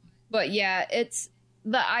 Sure. But yeah, it's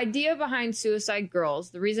the idea behind Suicide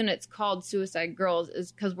Girls. The reason it's called Suicide Girls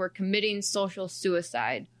is because we're committing social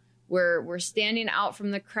suicide. We're standing out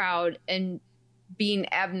from the crowd and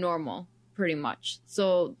being abnormal, pretty much.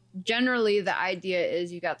 So generally, the idea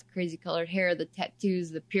is you got the crazy colored hair, the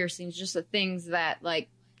tattoos, the piercings, just the things that, like,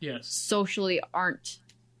 socially aren't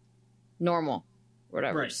normal,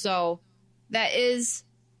 whatever. Right. So that is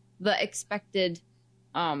the expected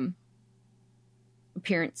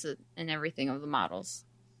appearance and everything of the models.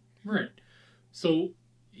 Right. So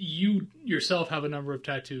you yourself have a number of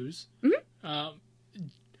tattoos.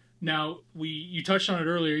 Now, you touched on it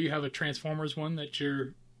earlier. You have a Transformers one that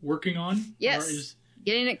you're working on. Yes.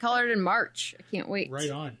 Getting it colored in March. I can't wait. Right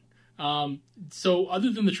on. So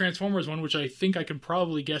other than the Transformers one, which I think I can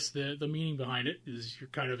probably guess the meaning behind it, is you're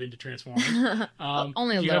kind of into Transformers.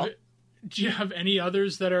 Only a little. Do you have any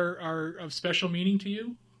others that are of special meaning to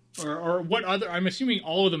you? Or what other? I'm assuming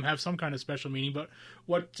all of them have some kind of special meaning, but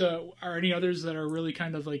what are any others that are really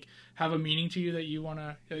kind of like have a meaning to you that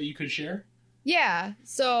you could share? Yeah,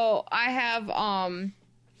 so I have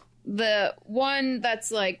the one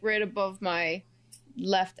that's like right above my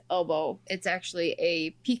left elbow. It's actually a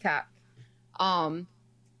peacock, and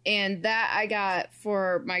that I got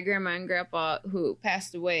for my grandma and grandpa who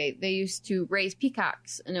passed away. They used to raise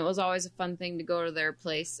peacocks, and it was always a fun thing to go to their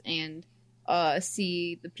place and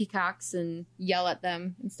see the peacocks and yell at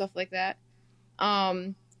them and stuff like that.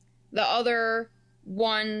 The other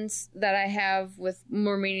ones that I have with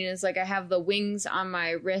more meaning is, like, I have the wings on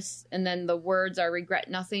my wrists, and then the words are regret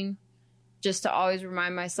nothing, just to always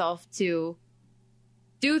remind myself to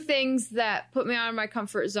do things that put me out of my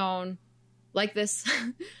comfort zone, like this.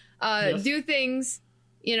 Do things,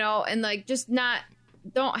 you know, and, like, just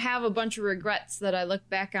don't have a bunch of regrets that I look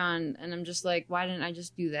back on and I'm just like, why didn't I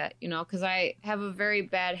just do that? You know, because I have a very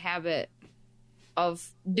bad habit of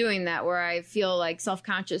doing that, where I feel like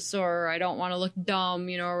self-conscious or I don't want to look dumb,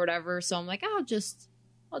 you know, or whatever. So I'm like, I'll just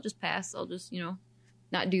pass. I'll just, you know,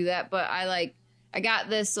 not do that. But I got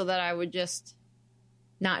this so that I would just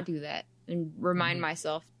not do that and remind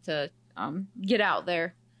myself to get out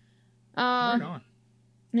there. Right on.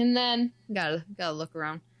 And then gotta look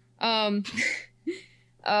around. I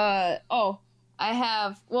I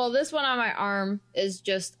have, well, this one on my arm is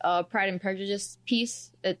just a Pride and Prejudice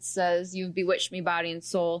piece. It says, "You've bewitched me body and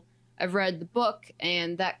soul." I've read the book,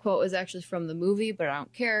 and that quote is actually from the movie, but I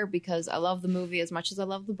don't care because I love the movie as much as I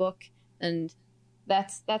love the book, and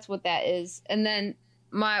that's what that is. And then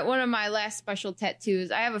one of my last special tattoos,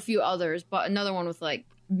 I have a few others, but another one with like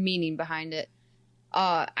meaning behind it.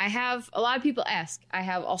 I have, a lot of people ask, I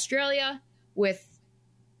have Australia with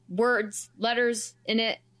words, letters in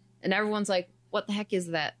it, and everyone's like, what the heck is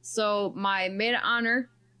that? So my maid of honor,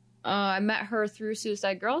 I met her through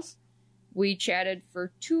Suicide Girls. We chatted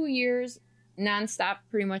for 2 years, nonstop,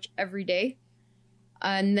 pretty much every day.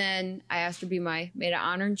 And then I asked her to be my maid of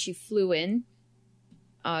honor, and she flew in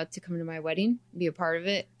to come to my wedding, be a part of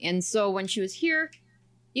it. And so when she was here,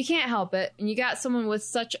 you can't help it. And you got someone with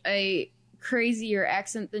such a crazier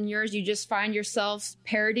accent than yours, you just find yourselves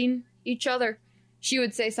parroting each other. She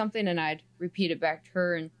would say something, and I'd repeat it back to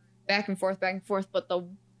her, and back and forth. But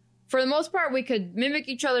for the most part, we could mimic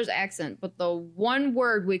each other's accent, but the one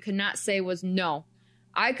word we could not say was no.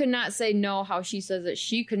 I could not say no how she says it.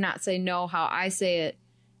 She could not say no how I say it.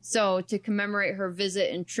 So to commemorate her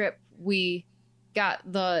visit and trip, she got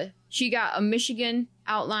a Michigan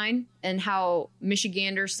outline and how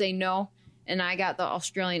Michiganders say no, and I got the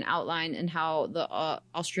Australian outline and how the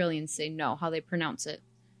Australians say no, how they pronounce it,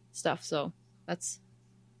 stuff. So that's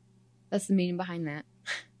the meaning behind that.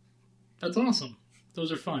 That's awesome.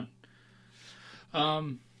 Those are fun.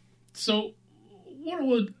 So what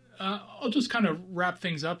would I'll just kind of wrap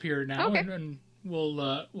things up here now, okay. and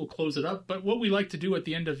we'll close it up. But what we like to do at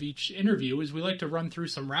the end of each interview is we like to run through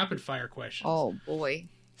some rapid fire questions. Oh boy,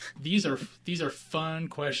 these are fun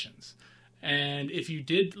questions, and if you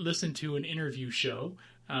did listen to an interview show,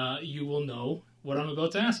 you will know what I'm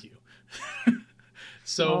about to ask you.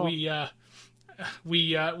 So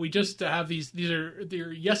we just have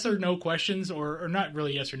they're yes or no questions, or not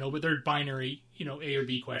really yes or no, but they're binary, A or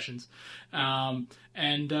B questions.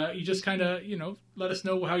 And you just kind of, let us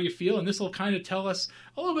know how you feel, and this will kind of tell us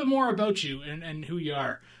a little bit more about you and who you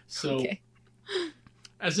are. So okay.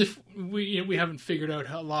 As if we haven't figured out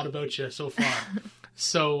a lot about you so far.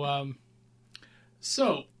 So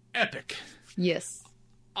Epic. Yes.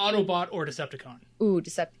 Autobot or Decepticon? Ooh,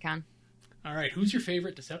 Decepticon. All right. Who's your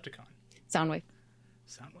favorite Decepticon? Soundwave.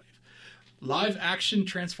 Live action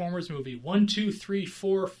Transformers movie 1, 2, 3,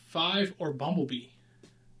 4, 5, or Bumblebee?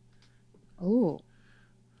 Ooh.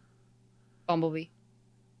 Bumblebee.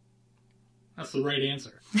 That's the right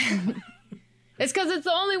answer. It's because it's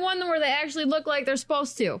the only one where they actually look like they're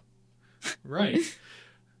supposed to. Right.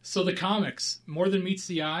 So the comics, More Than Meets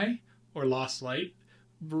the Eye or Lost Light,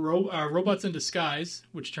 Robots in Disguise,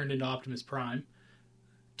 which turned into Optimus Prime,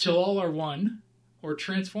 Till All Are One, or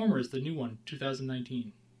Transformers, the new one,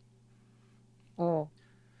 2019. Oh.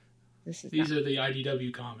 These are the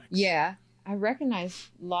IDW comics. Yeah. I recognize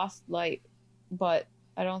Lost Light, but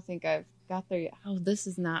I don't think I've got there yet. Oh, this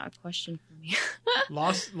is not a question for me.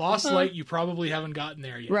 Lost Light, you probably haven't gotten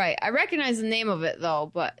there yet. Right. I recognize the name of it,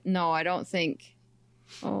 though, but no, I don't think.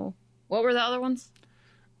 Oh. What were the other ones?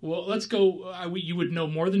 Well, let's go. You would know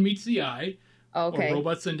More Than Meets the Eye, okay, or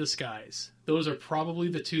Robots in Disguise. Those are probably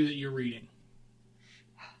the two that you're reading.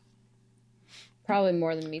 Probably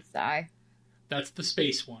More Than Meets the Eye. That's the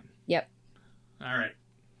space one. Yep. All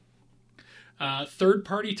right.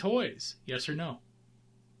 Third-party toys, yes or no?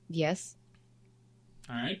 Yes.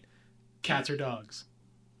 All right. Cats or dogs?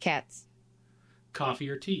 Cats. Coffee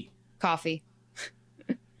or tea? Coffee.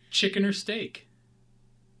 Chicken or steak?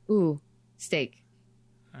 Ooh, steak.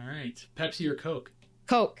 All right. Pepsi or Coke?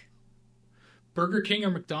 Coke. Burger King or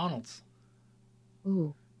McDonald's?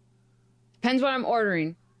 Ooh. Depends what I'm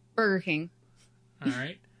ordering. Burger King. All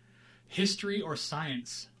right. History or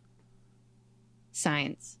science?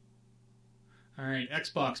 Science. All right.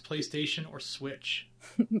 Xbox, PlayStation, or Switch?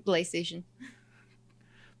 PlayStation.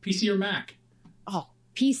 PC or Mac? Oh,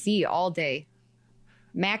 PC all day.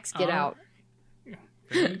 Macs, get out.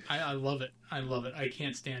 I love it. I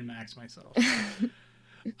can't stand Macs myself.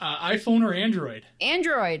 iPhone or Android?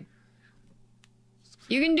 Android.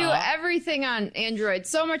 You can do everything on Android.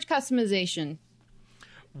 So much customization.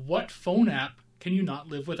 What phone app can you not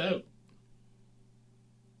live without?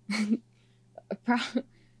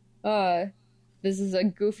 This is a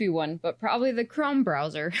goofy one, but probably the Chrome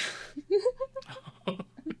browser.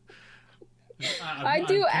 I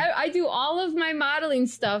do all of my modeling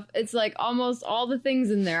stuff. It's like almost all the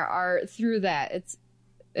things in there are through that.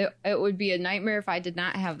 It would be a nightmare if I did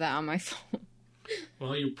not have that on my phone.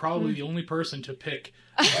 Well, you're probably the only person to pick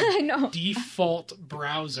I know. Default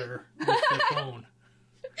browser with the phone.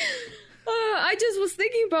 I just was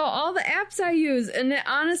thinking about all the apps I use, and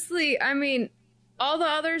honestly, I mean, all the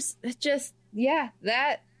others, it's just, yeah,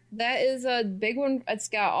 that is a big one. It's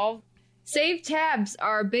got all save tabs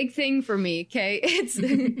are a big thing for me. Okay, it's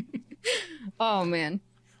oh man,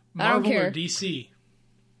 Marvel I don't care. Or DC?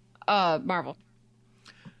 Marvel.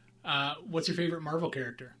 What's your favorite Marvel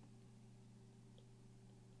character?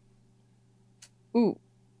 Ooh,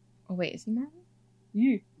 oh wait, is he Marvel?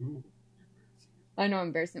 Yeah. I know I'm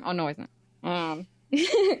embarrassing. Oh no, he's not.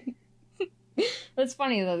 That's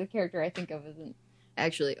funny though. The character I think of isn't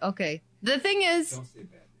actually okay. The thing is, Don't say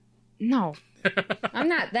bad. no, I'm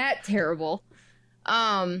not that terrible.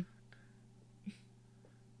 Oh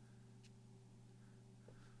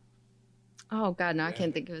God, no, I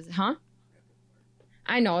can't think of his. Huh?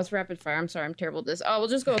 I know it's rapid fire. I'm sorry, I'm terrible at this. Oh, we'll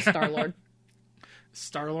just go with Star-Lord.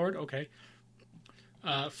 Star-Lord, okay.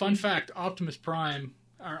 Fun fact: Optimus Prime,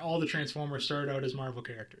 all the Transformers started out as Marvel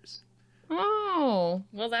characters. Oh,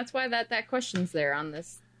 well, that's why that question's there on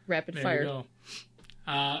this rapid There fire. you go.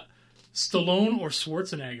 Stallone or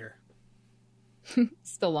Schwarzenegger?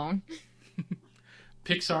 Stallone.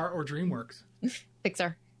 Pixar or DreamWorks?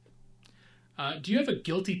 Pixar. Do you have a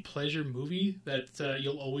guilty pleasure movie that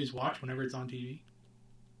you'll always watch whenever it's on TV?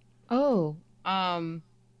 Oh, no.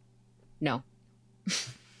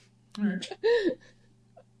 All right.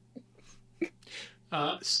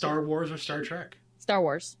 Star Wars or Star Trek? Star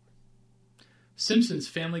Wars. Simpsons,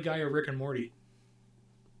 Family Guy, or Rick and Morty?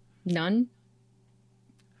 None.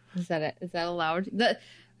 Is that it? Is that allowed?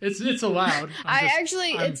 It's allowed.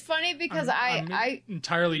 It's funny because I'm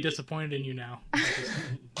entirely disappointed in you now.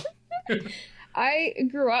 I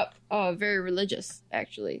grew up very religious,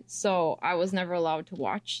 actually. So I was never allowed to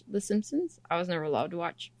watch The Simpsons. I was never allowed to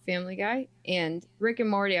watch Family Guy. And Rick and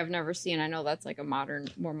Morty I've never seen. I know that's like a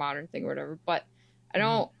more modern thing or whatever. But I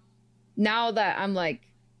don't... Now that I'm like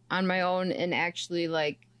on my own and actually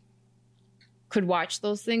like could watch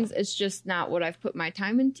those things, it's just not what I've put my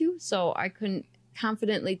time into. So I couldn't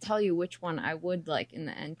confidently tell you which one I would like in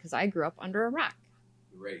the end because I grew up under a rock.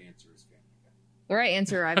 The right answer is Family Guy. The right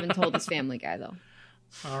answer I've been told is Family Guy, though.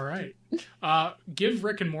 All right. Give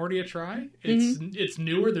Rick and Morty a try. It's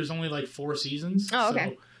newer. There's only like 4 seasons. Oh, okay.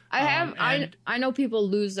 So, I know people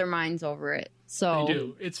lose their minds over it. So they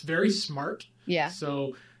do. It's very smart. Yeah.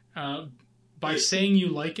 So by saying you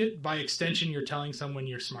like it, by extension, you're telling someone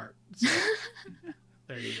you're smart. So,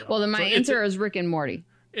 there you go. Well, then my answer is Rick and Morty.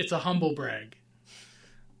 It's a humble brag.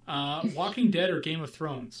 Walking Dead or Game of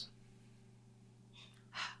Thrones?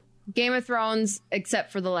 Game of Thrones,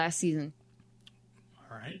 except for the last season.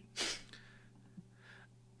 All right.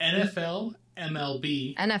 NFL,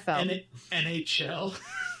 MLB. NFL. NHL.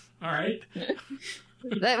 All right.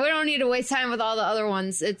 We don't need to waste time with all the other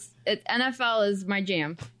ones. It's NFL is my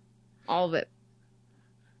jam. All of it.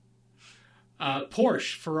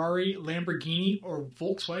 Porsche, Ferrari, Lamborghini, or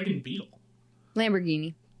Volkswagen Beetle?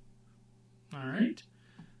 Lamborghini. All right.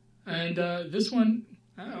 And this one,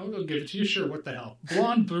 I'll give it to you. Sure, what the hell?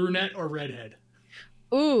 Blonde, brunette, or redhead?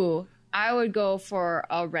 Ooh, I would go for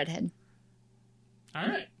a redhead. All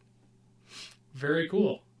right. Very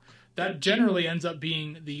cool. That generally ends up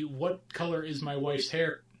being the what color is my wife's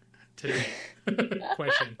hair today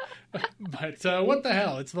question. But what the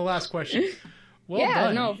hell? It's the last question. Well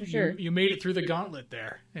done. No, for sure. You made it through the gauntlet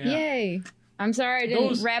there. Yeah. Yay. I'm sorry I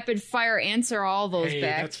didn't rapid fire answer all those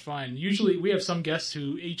back. That's fine. Usually we have some guests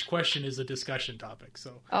who each question is a discussion topic.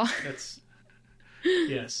 So that's...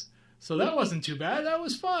 Yes. So that wasn't too bad. That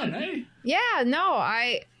was fun, eh? Yeah, no,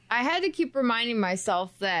 I had to keep reminding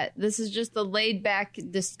myself that this is just a laid back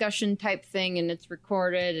discussion type thing and it's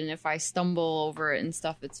recorded, and if I stumble over it and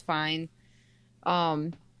stuff, it's fine.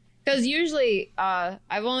 Because usually I've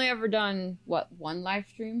only ever done, one live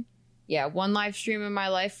stream? Yeah, one live stream in my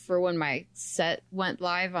life for when my set went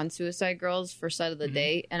live on Suicide Girls for set of the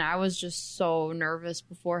day, and I was just so nervous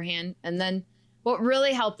beforehand. And then what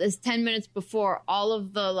really helped is 10 minutes before, all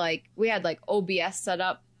of the, we had, OBS set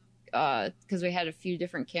up, because we had a few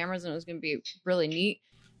different cameras, and it was going to be really neat.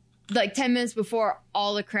 10 minutes before,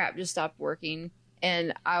 all the crap just stopped working,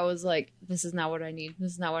 and I was like, this is not what I need.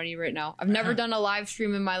 This is not what I need right now. I've never done a live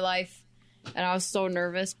stream in my life, and I was so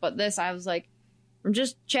nervous. But this, I was like, I'm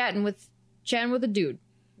just chatting with a dude.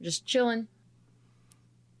 Just chilling.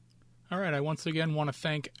 All right. I once again want to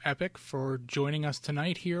thank Epic for joining us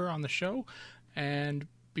tonight here on the show. And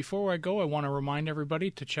before I go, I want to remind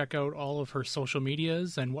everybody to check out all of her social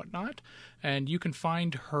medias and whatnot. And you can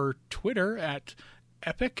find her Twitter at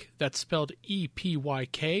Epic, that's spelled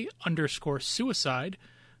EPYK _suicide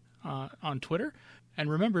on Twitter. And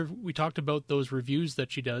remember, we talked about those reviews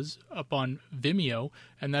that she does up on Vimeo,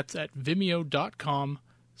 and that's at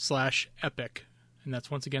vimeo.com/epic. And that's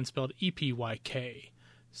once again spelled EPYK.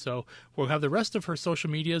 So we'll have the rest of her social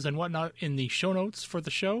medias and whatnot in the show notes for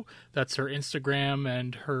the show. That's her Instagram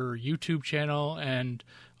and her YouTube channel and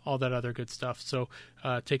all that other good stuff. So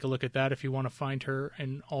take a look at that if you want to find her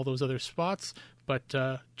in all those other spots. But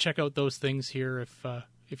check out those things here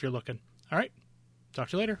if you're looking. All right. Talk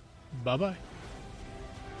to you later. Bye-bye.